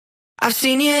I've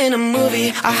seen you in a movie,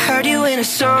 I heard you in a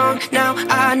song. Now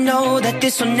I know that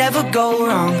this will never go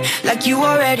wrong. Like you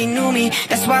already knew me,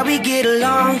 that's why we get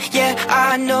along. Yeah,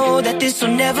 I know that this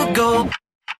will never go.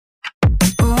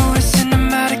 Ooh, it's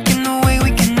cinematic in the way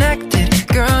we connected.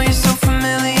 Girl, you're so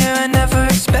familiar, I never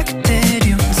expected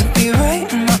you to be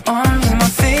right in my arms. And my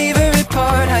favorite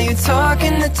part, how you talk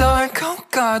in the dark. Oh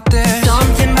God, there's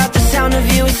something about the sound of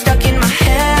you is stuck in my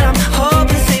head. I'm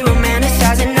hoping to stay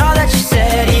romanticizing all that you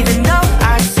said. Even though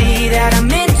I see that I'm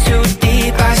in too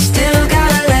deep, I still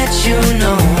gotta let you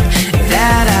know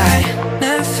that I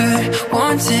never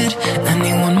wanted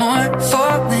anyone more.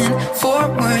 Falling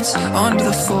forwards onto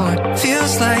the floor,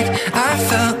 feels like I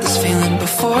felt this feeling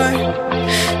before.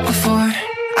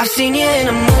 I've seen you in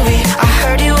a movie, I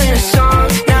heard you in a song.